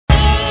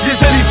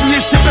Jeżeli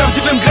czujesz się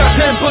prawdziwym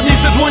graczem, podnieś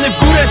te dłonie w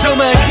górę,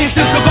 ziomek, niech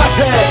cię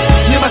zobaczę.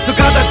 Nie ma co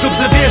gadać,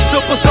 dobrze wiesz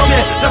to po sobie.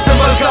 Czasem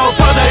walka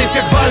opada, jest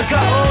jak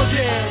walka o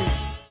ogień.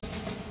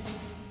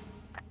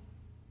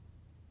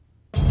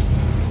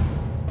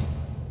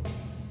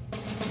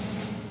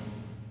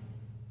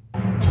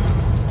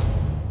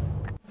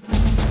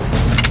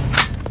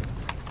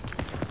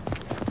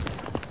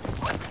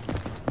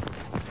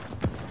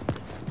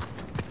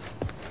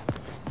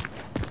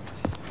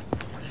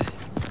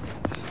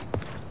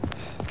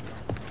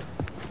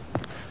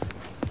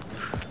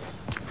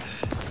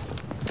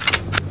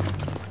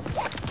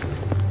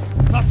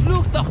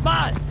 Verflucht doch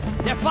mal!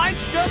 Der Feind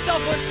stürmt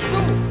auf uns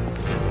zu!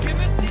 Wir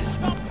müssen ihn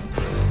stoppen!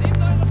 Nehmt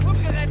eure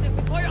Funkgeräte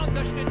für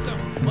Feuerunterstützung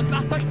und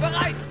macht euch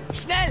bereit!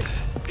 Schnell!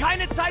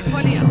 Keine Zeit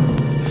verlieren!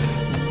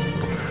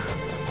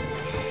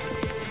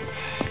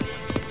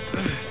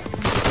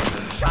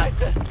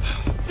 Scheiße!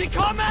 Sie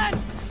kommen!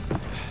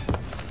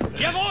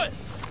 Jawohl!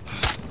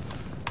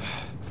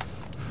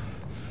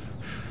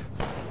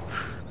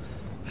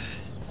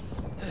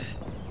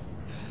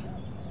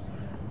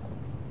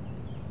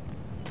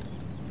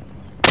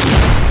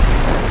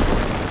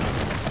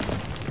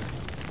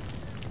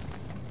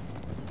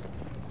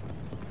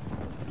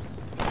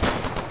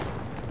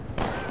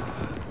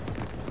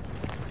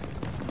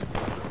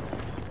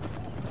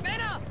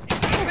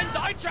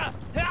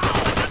 Hör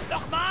auf, verdammt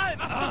nochmal!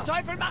 Was zum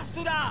Teufel machst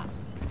du da?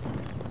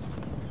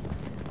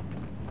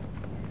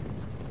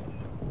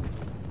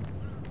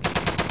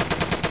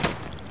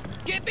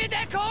 Gib mir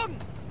Deckung!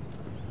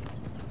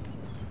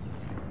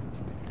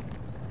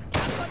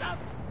 Verdammt!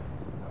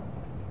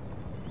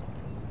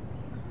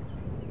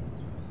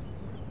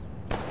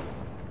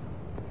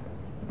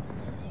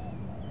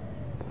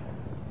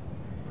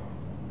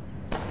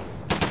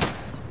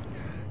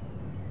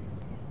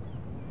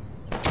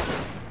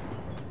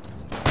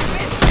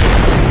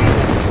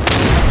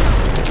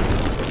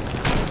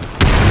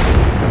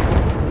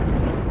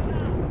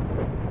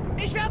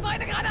 Ich werfe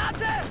eine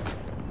Granate!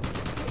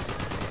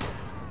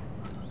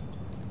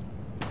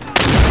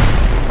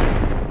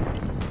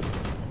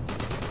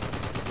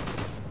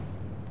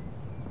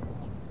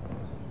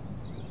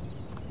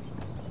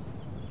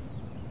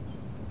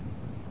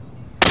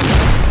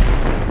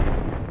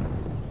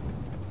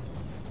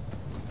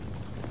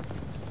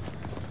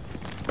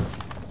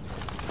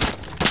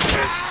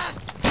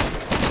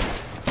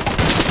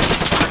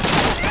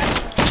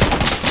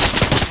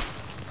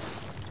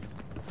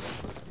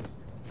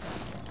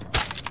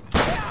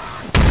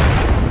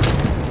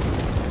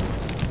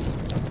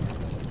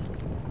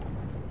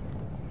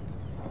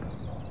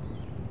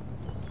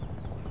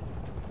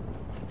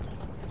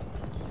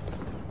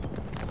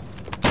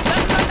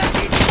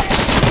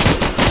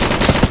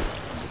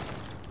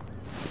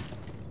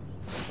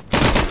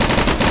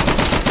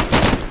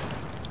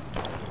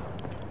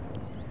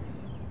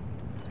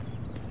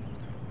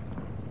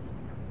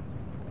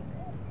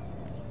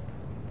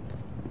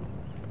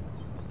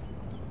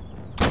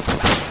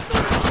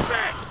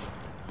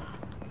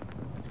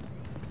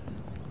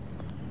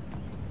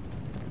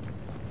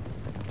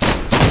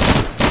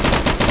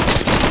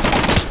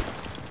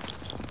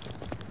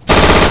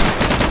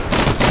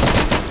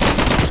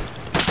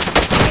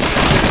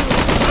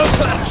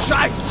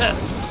 Scheiße!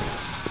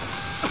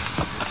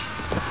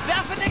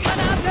 Werfe eine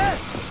Granate!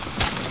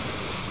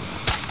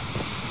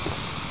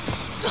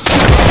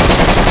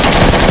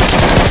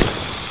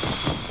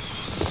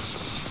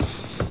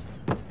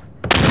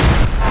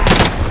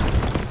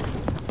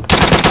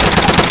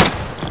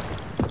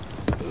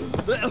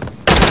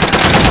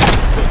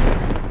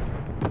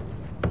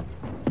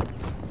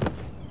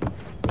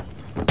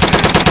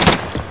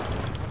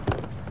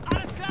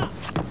 Alles klar!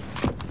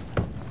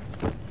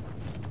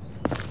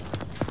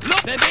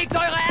 Bewegt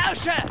eure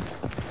Ärsche!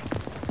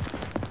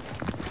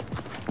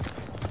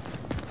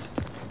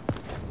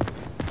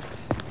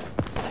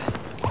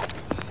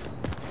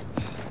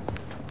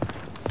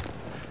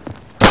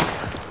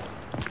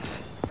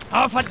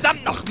 Oh,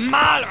 verdammt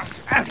nochmal!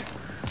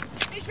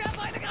 Ich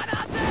werfe eine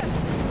Granate!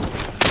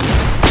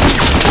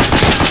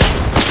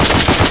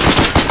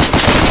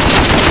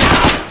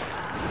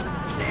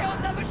 Stehe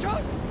unter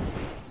Beschuss!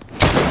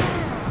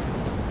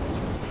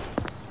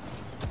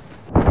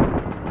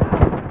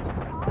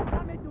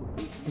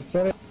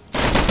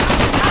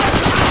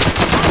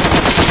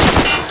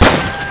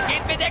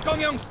 Geht mit Deckung,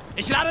 Jungs!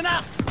 Ich lade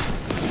nach!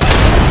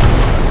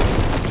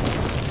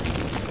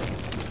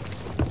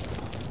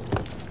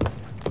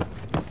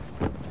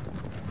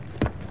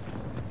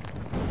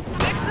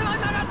 Wechsel mein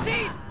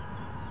Magazin!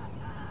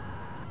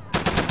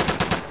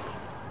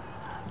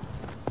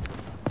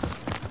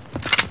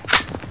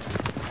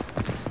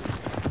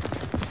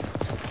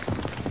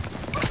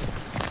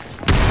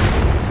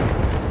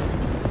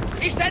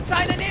 Ich setze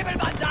eine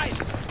Nebelwand ein!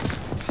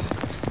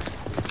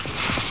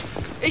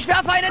 Ich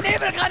werfe eine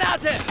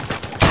Nebelgranate! Hey,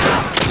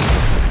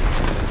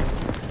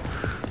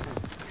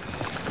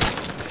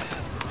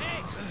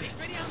 ich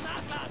bin hier am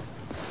Nachladen!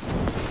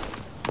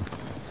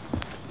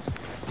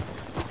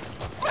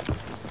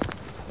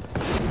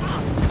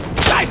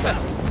 Scheiße!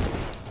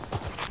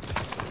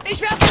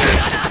 Ich werfe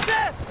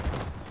Granate!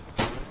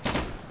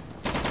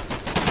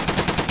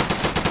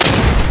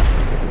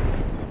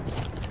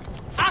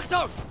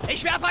 Achtung!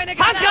 Ich werfe eine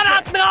Granate!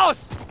 Handgranaten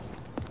raus!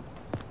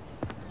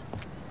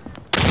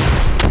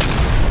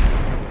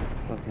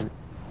 Okay.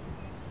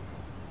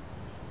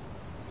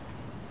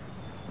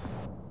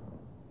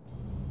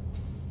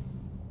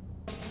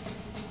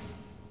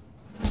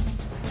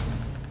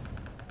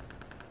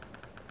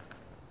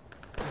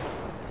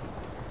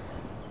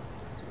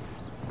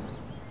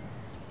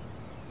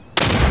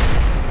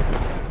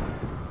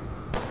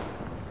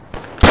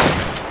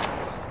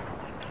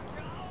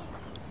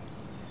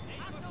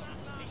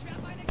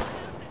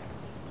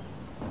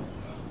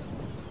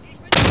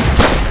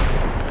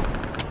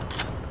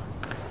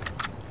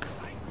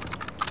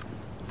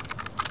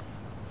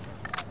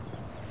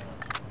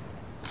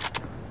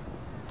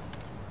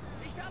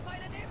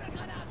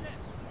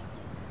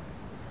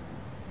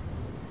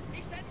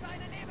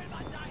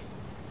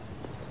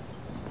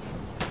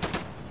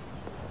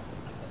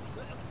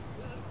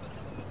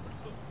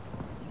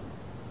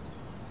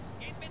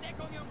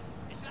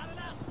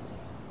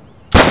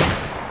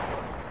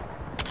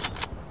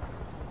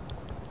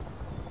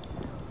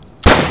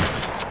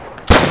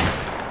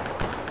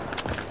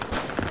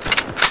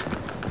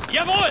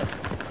 Jawohl!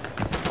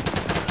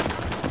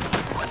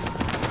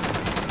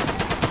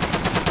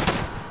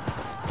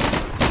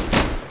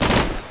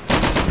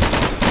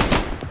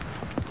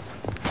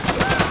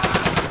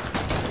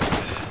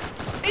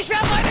 Ich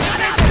werfe eine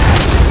Granate!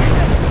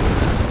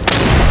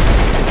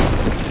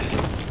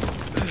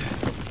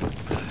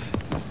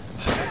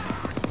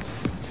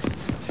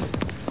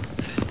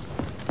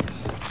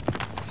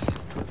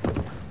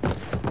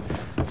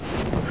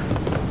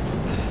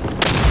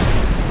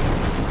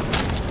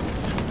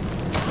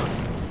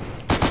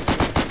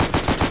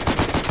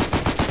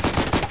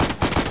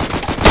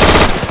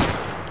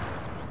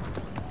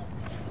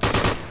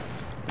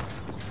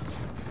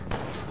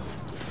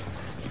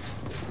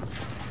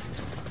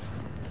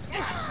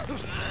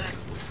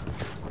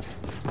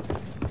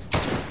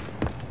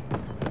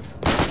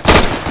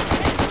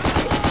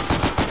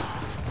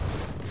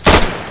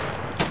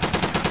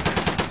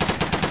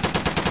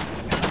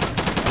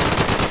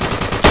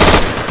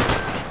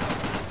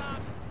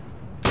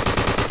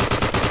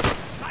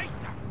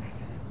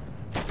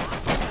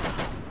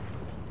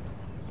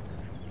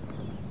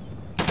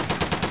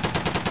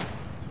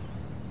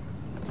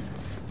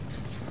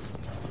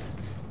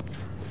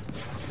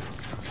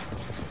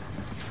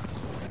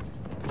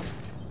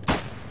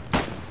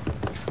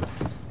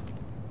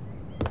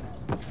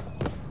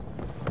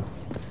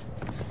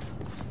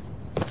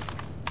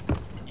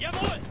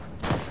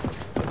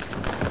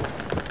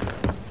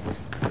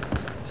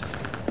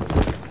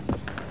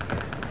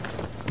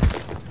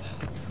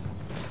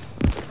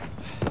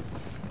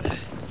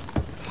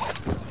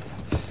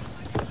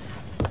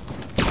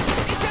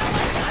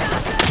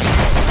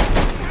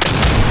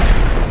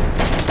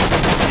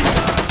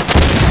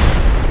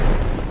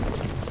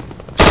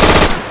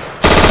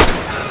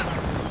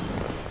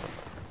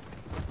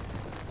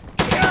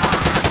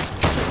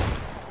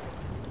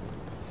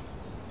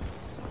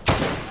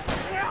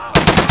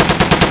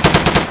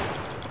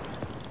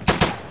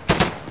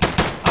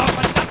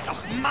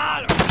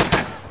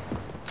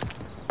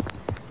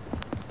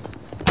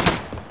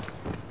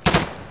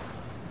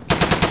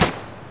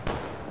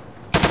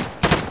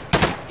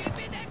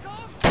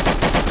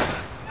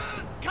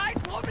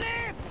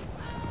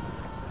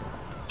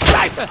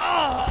 Scheiße!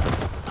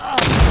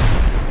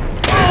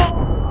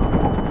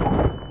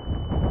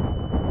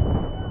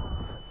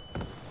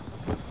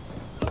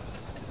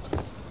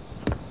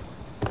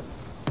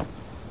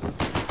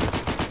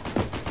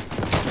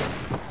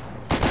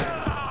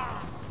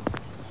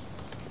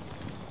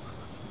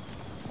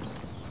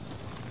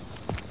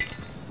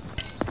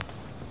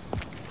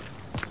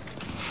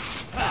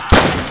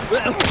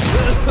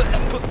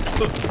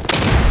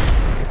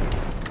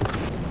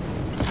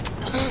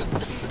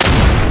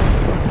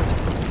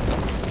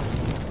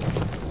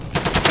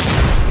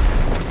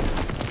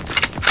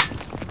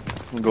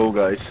 Go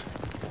guys.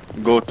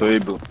 Go to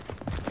Able.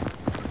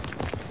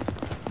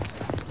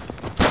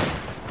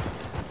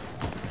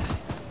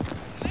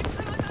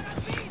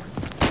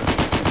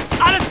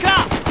 Alles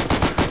klar!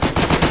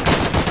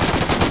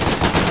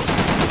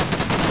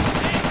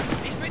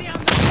 Ich bin hier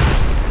am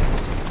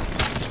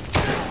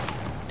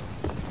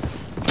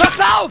Pass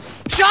auf!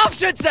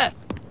 Scharfschütze!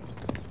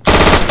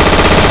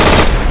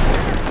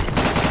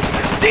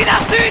 Sieh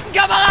nach Süden,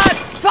 Kamerad!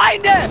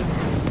 Feinde!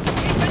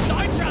 Ich bin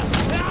Deutscher!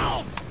 Hör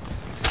auf!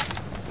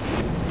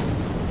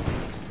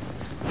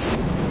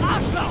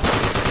 Arschloch!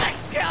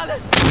 Dreckskerle!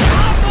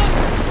 Haben uns!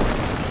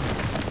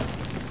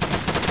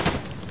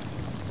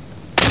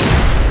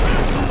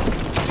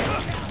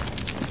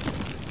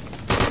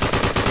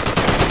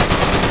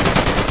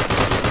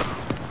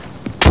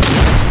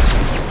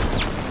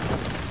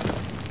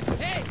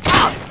 Hey!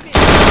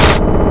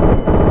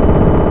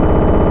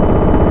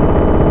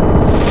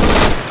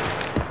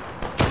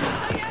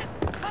 Jetzt!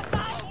 Pass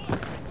auf!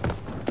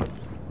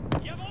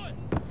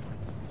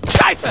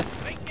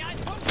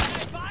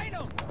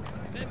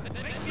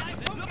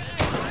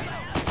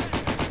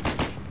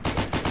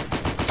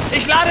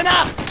 Ich lade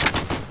nach!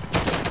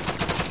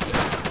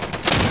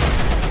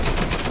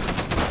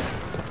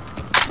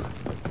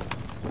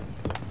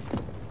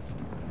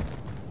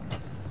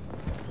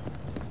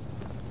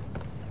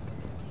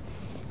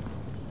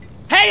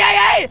 Hey, hey,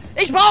 hey!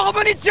 Ich brauche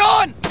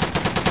Munition!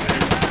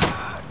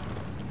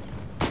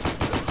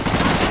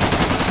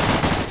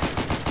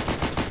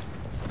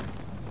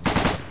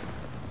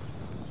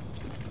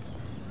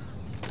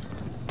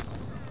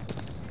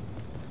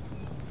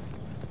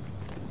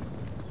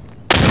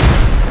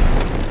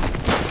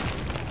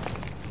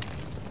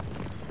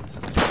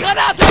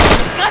 Granate!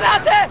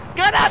 Granate!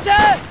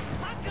 Granate!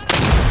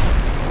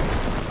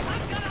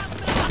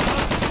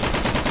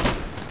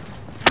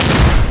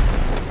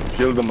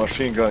 Kill the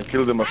machine gun,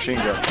 kill the machine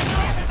gun.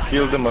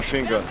 Kill the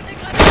machine gun.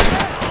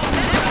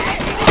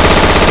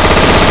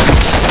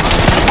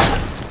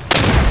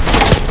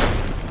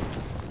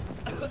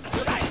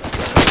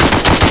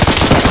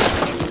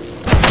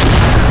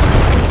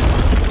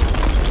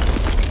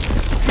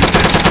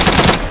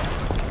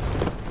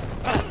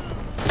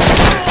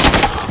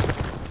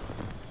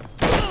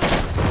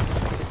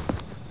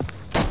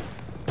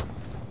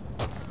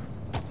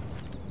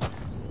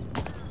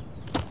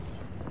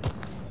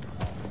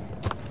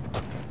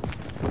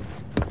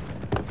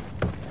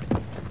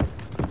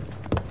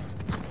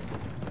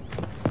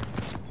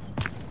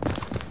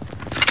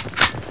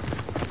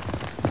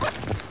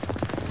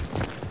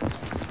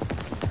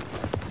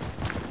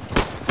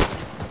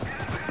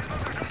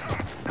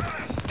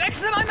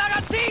 Wechsle mein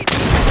Magazin!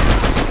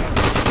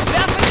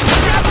 Werfe die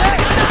Granate!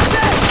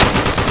 Granate!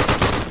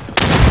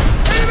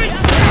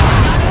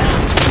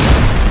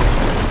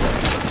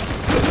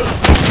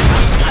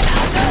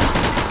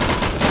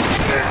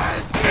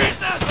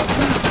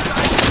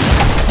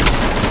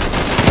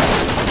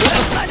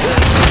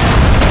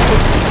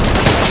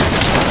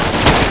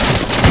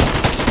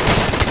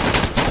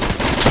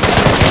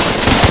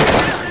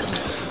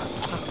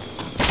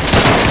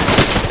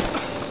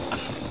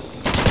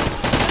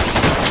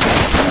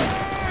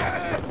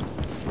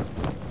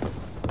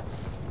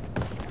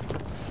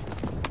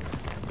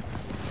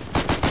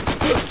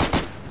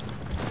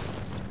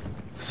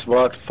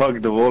 SWAT,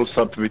 fuck the walls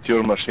up with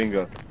your machine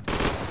gun.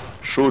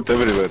 Shoot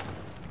everywhere.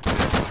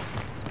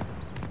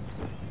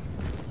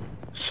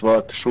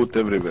 SWAT, shoot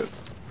everywhere.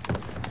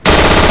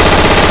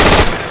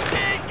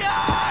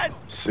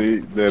 See,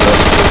 there are...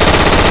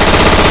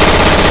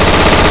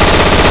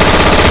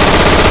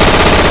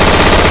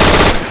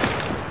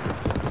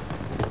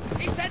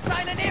 Ich setze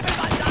eine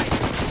Nebelwand ein!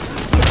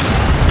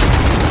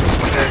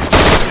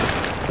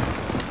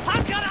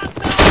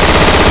 Handgranaten auf!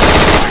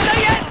 Weiter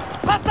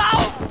jetzt! Passt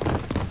auf!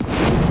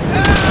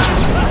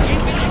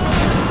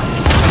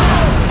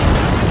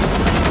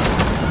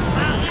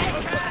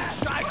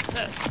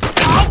 Scheiße!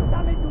 Auf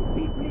damit, du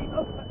Piepli!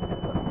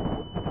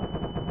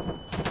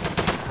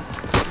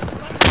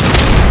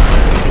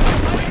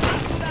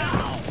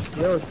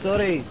 Yo,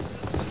 sorry.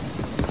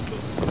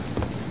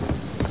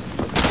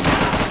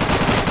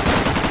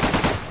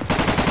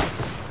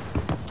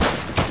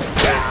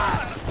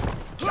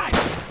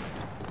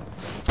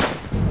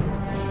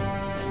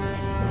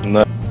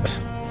 Nice.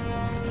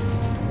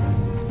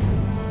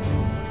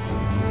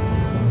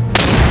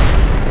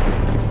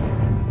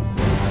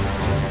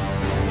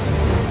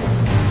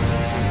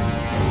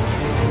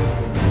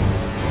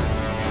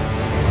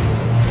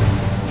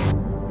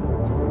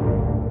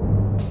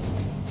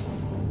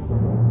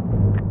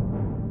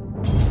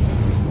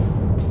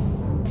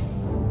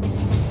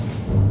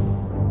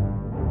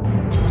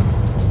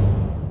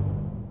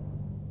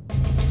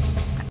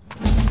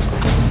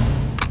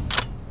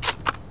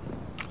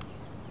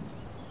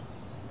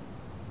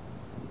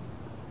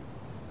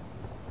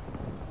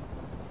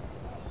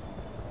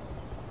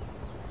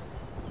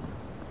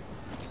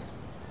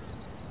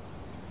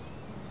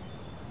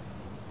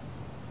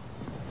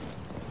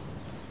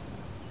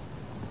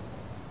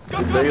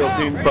 The day of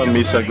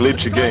Infamy is a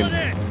glitchy game.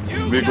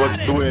 We got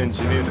 2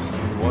 engineers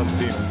in one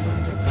team.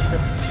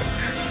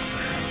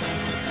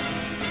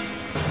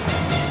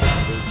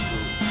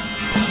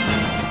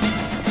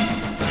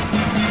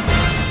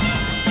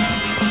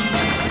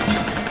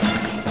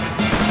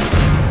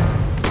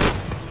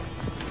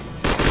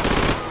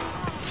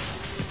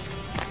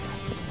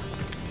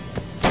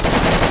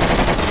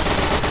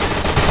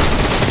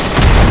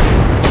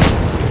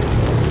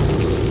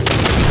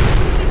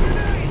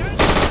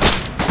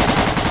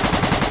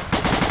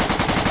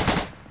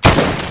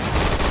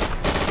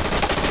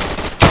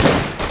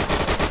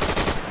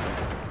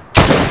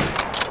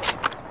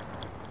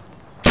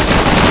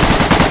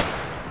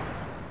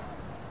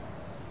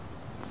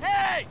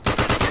 Hey!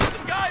 Get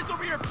some guys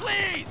over here,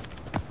 please!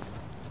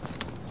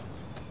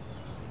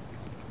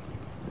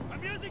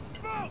 I'm using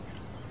smoke!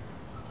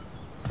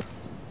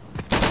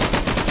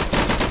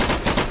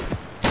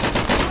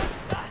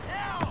 What the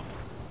hell?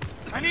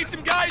 I need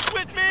some guys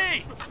with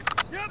me!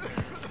 Yep!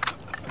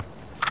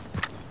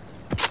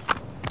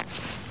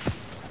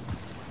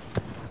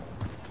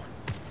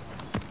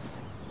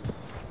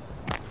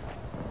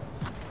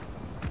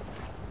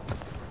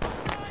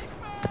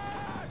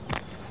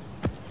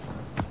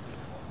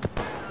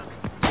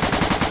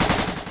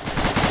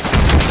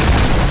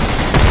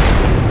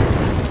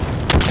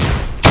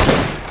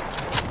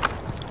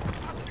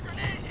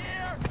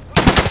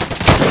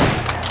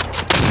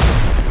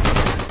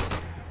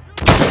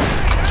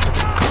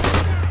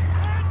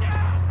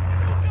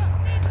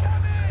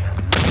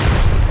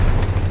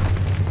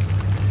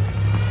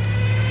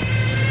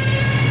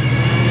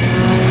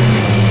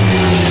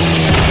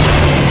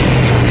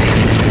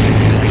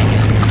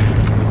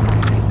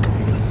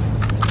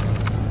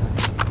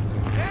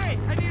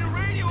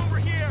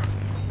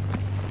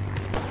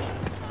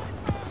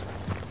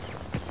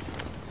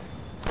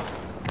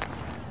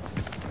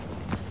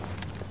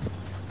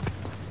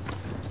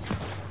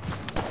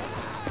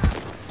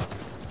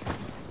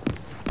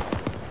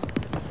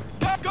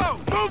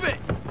 Move it!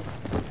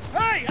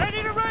 Hey, I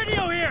need a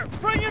radio here!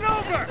 Bring it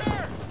over!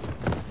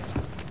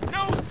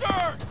 No,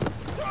 sir!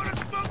 Throw the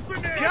smoke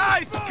grenade!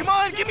 Guys, come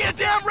on, give me a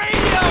damn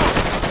radio!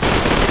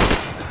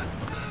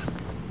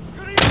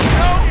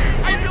 No,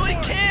 I really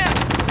can't!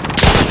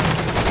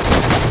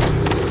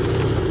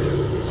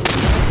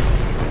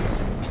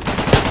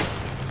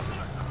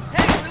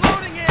 Hey,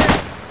 reloading it!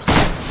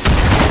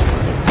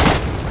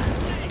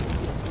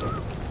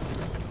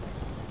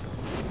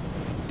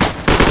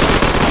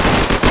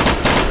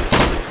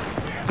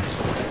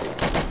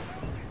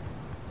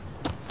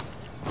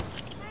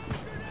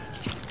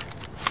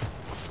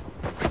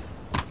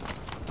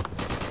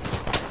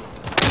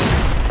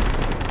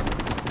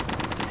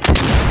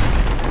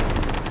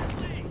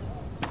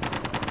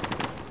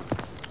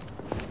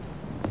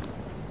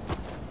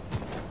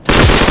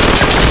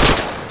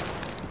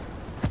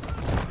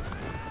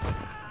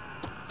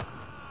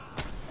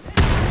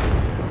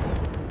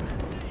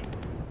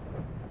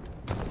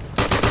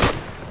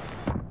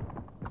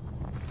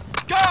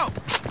 Go!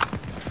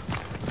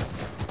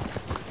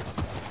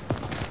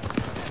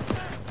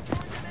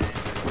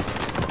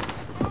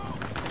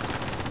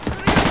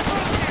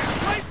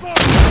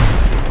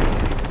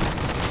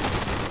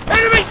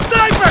 Enemy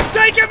sniper!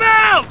 Take him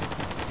out!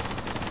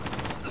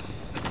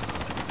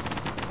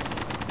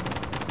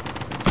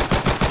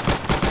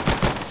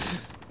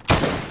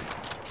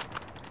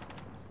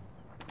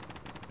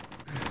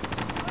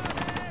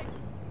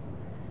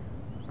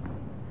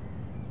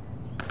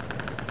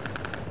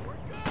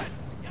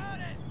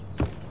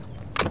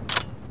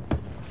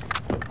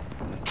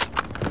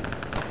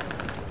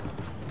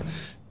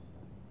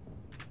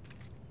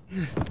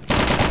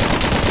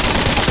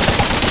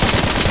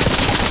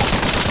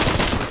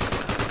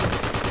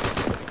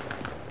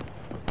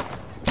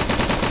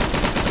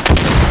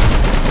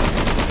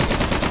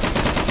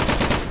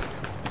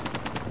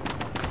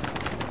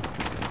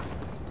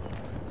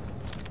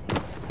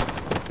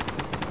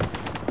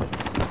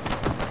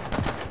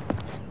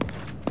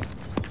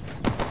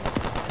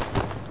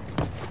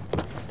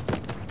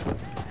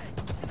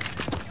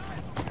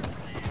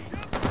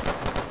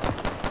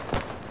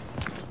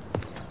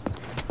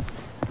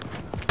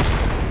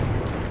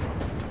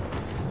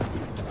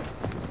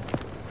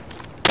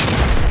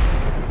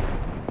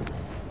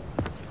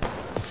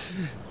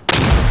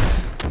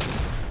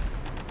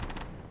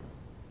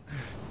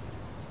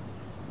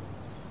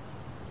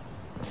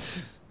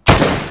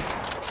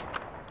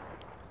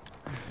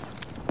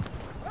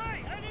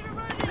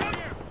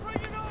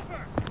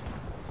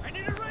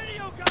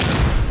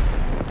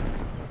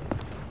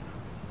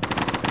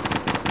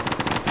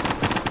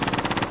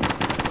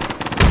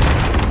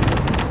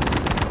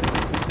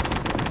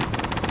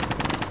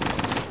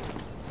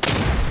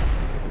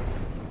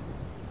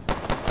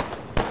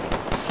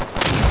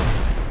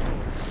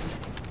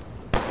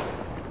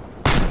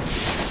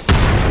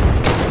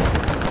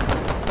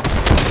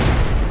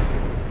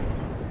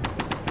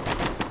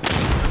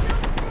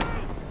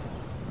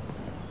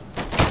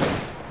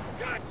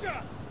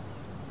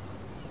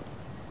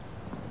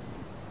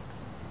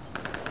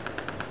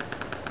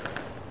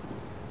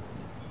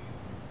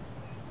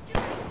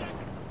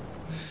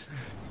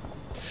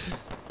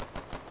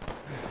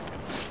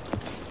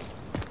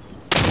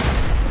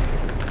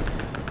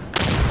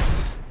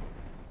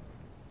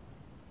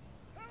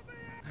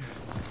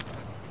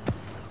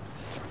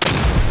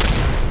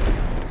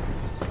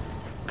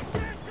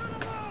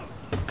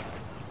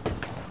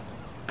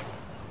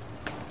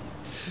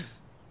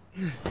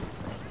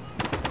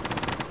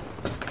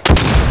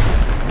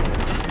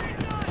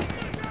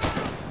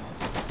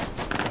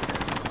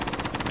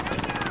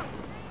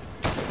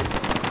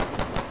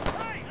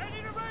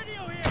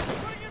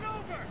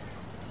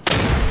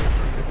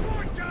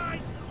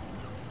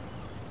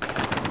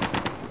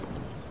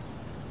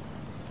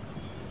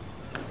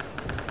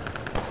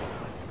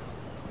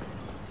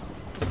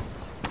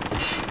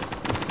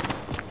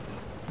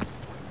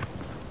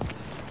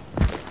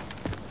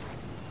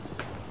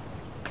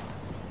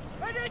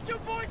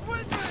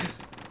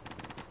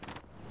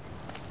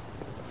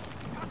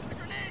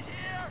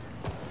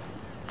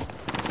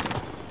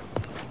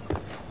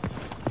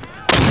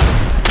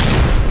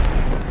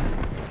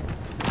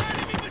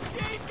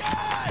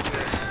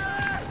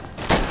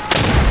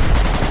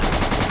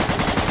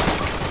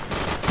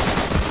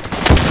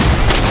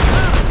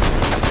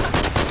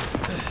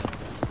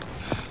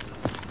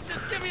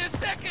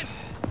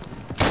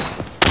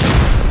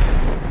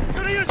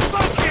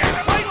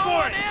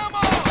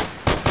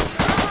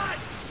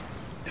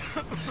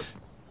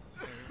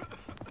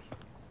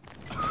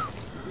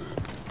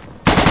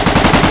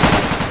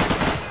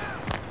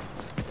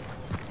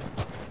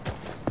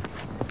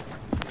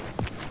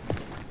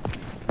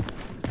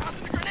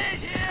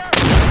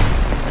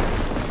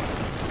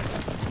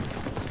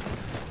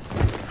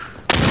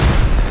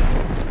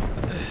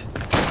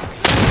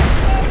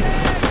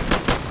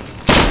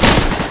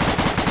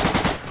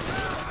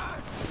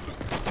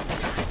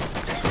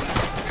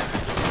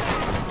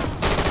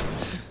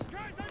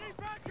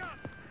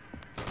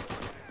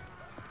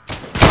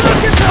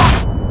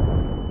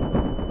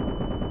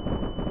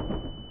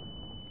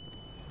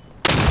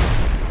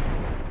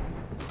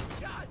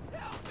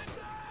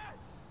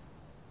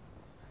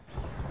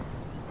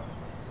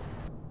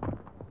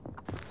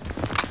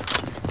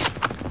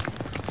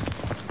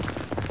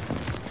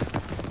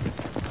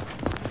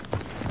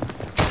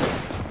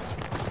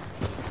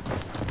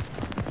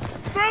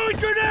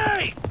 Throwing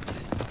grenade!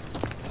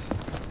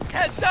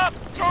 Heads up!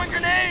 Throwing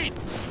grenade!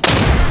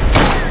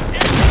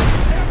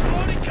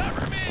 Loading,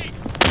 cover me!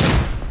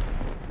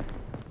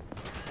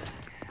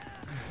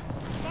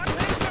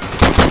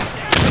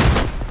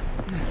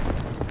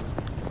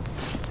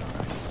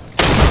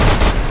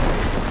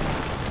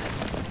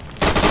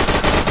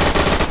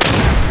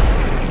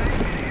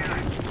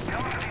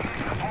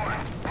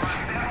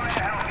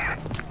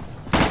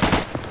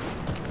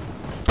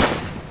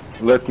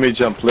 Let me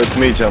jump, let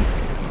me jump.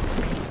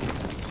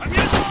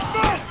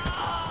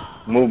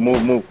 Move,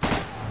 move, move.